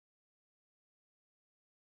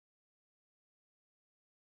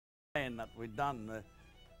playing that we done,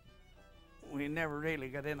 we never really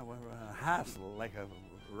got into a hassle, like a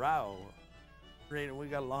row. Really, we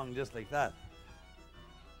got along just like that.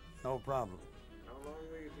 No problem. How long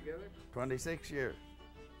were you together? 26 years.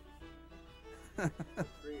 3 of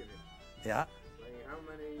you. Yeah. Playing how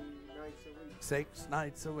many nights a week? 6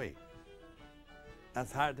 nights a week.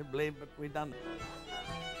 That's hard to believe, but we done it.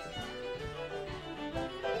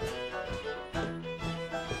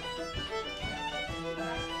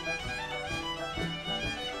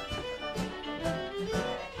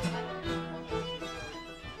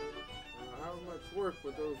 How much work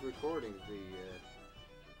would those recordings be?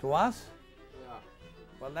 To us? Yeah.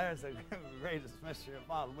 Well, there's the greatest mystery of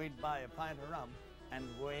all. We'd buy a pint of rum and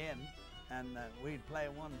go in, and we'd play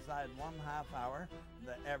one side 1/2 hour,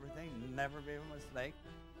 everything, never be a mistake,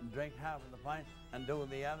 drink half of the pint, and do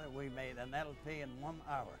the other. We made an LP in 1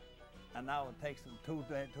 hour, and now it takes them 2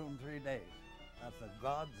 and 3 days. That's the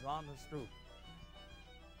God's honest truth.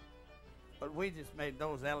 But we just made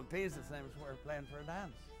those LPs the same as we were playing for a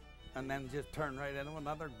dance, and then just turn right into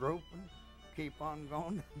another group and keep on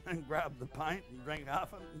going and grab the pint and drink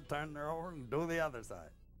half of it and turn her over and do the other side.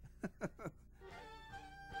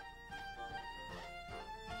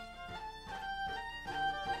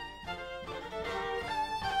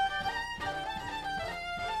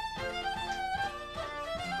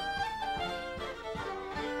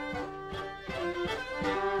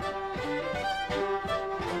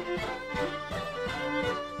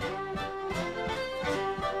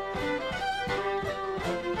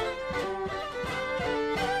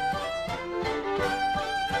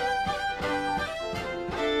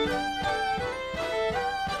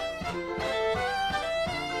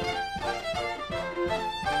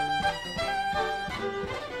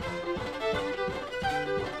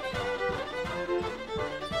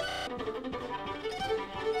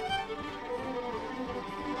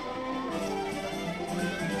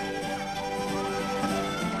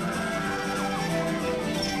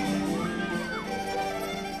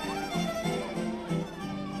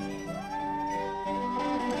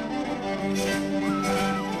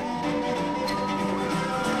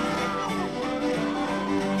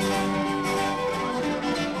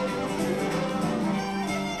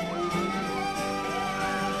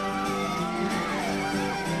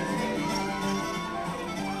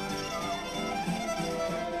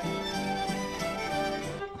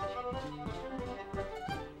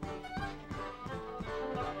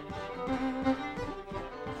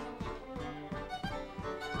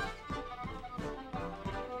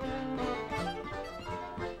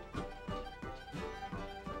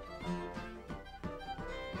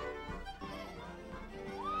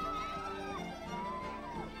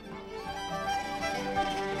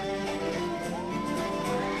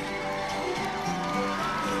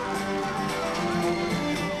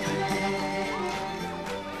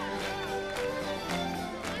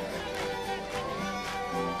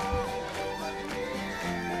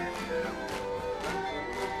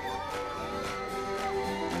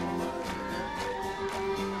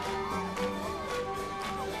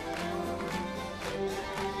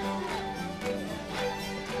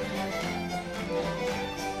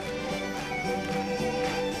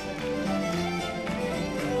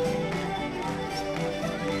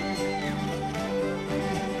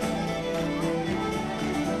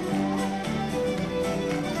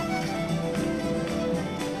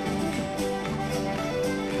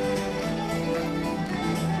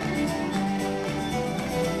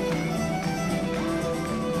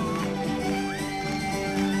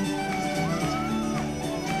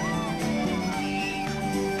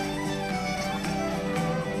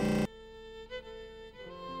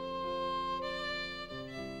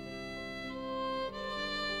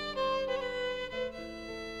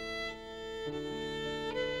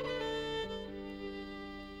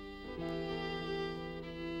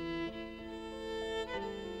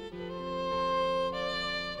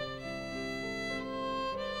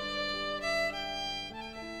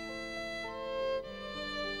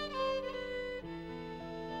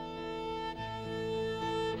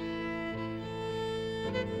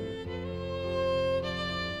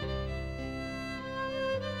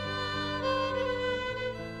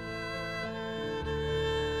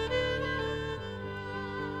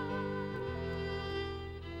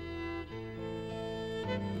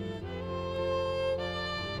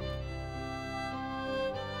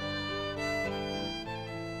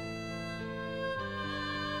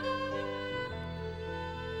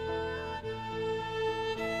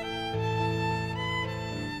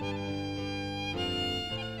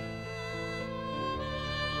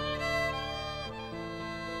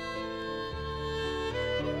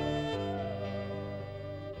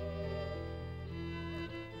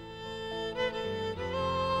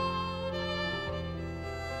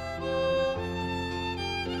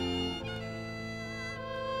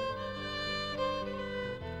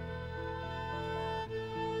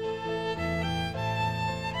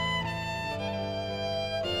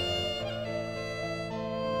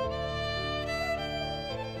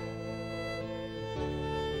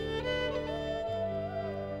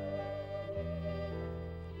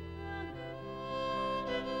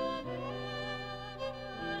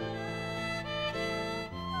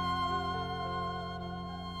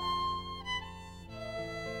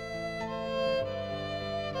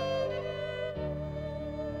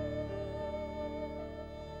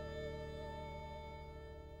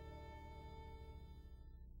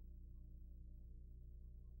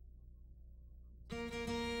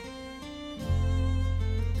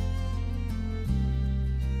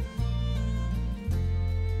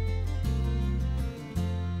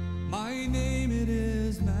 My name it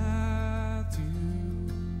is Matthew.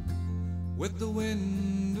 With the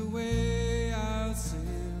wind away I'll sail.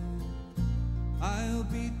 I'll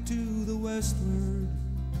beat to the westward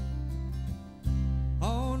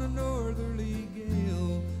on a northerly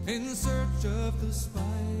gale, in search of the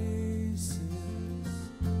spices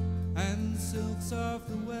and silks of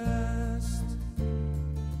the west.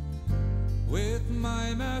 With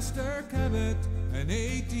my master Cabot and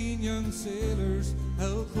 18 young sailors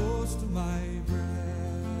held close to my breast,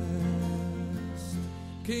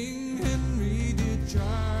 King Henry did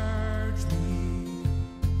charge me,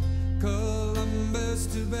 Columbus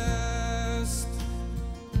to best,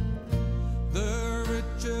 the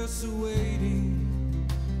richest awaiting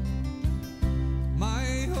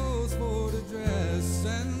my host for the dress.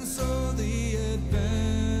 And so the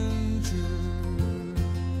adventure,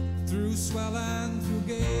 through swell and through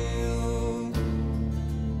gale,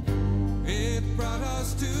 it brought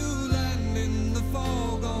us to land in the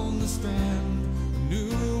fog on the strand, a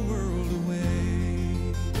new world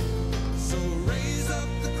away. So raise up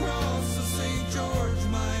the cross of St. George,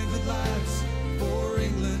 my good lads, for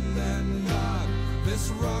England and God. This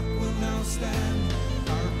rock will now stand.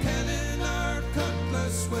 Our cannon, our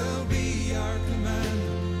cutlass will be our command.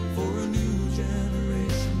 For a new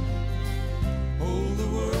generation, hold the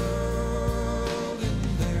world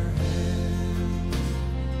in their hands.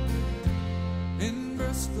 In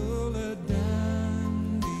Bristol a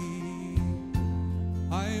dandy,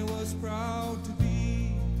 I was proud to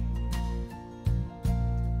be.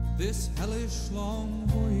 This hellish long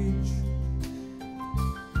voyage,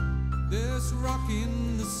 this rock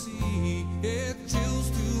in the sea, it chills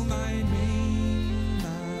to my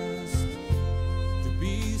mainmast to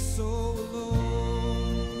be so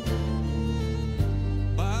alone.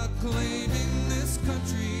 But claiming this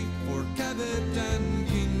country for Cabot and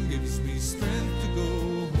King gives me strength to go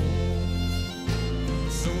home.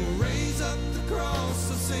 So raise up the cross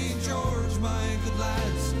of St. George, my good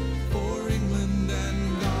lads, for England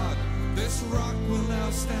and God. This rock will now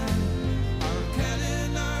stand. Our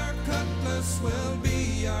cannon, our cutlass will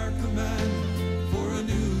be our command. For a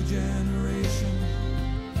new generation,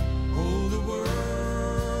 hold the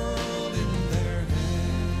world in their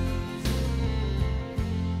hands.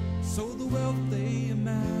 So the wealth they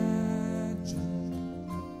imagined,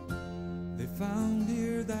 they found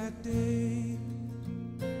here that day.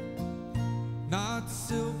 Not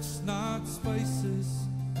silks, not spices,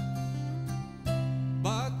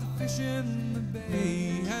 but the fish in the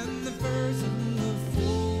bay and the furs in the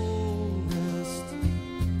forest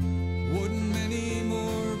would many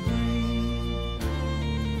more bring.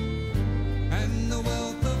 And the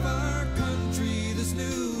wealth of our country, this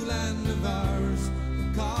new land of ours,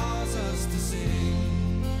 will cause us to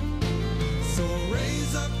sing. So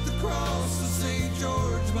raise up the cross of St.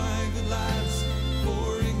 George, my good lads,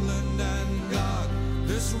 for England and God.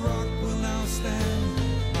 This rock will now stand.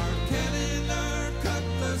 Our cannon, our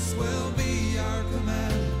cutlass will be our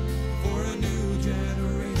command. For a new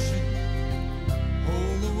generation,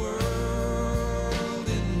 hold the world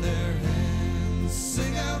in their hands.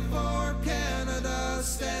 Sing out for Canada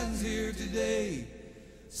stands here today.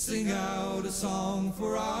 Sing out a song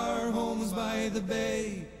for our homes by the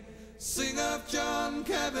bay. Sing of John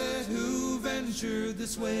Cabot who ventured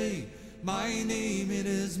this way. My name it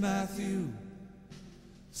is Matthew.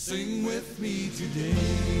 Sing with me today.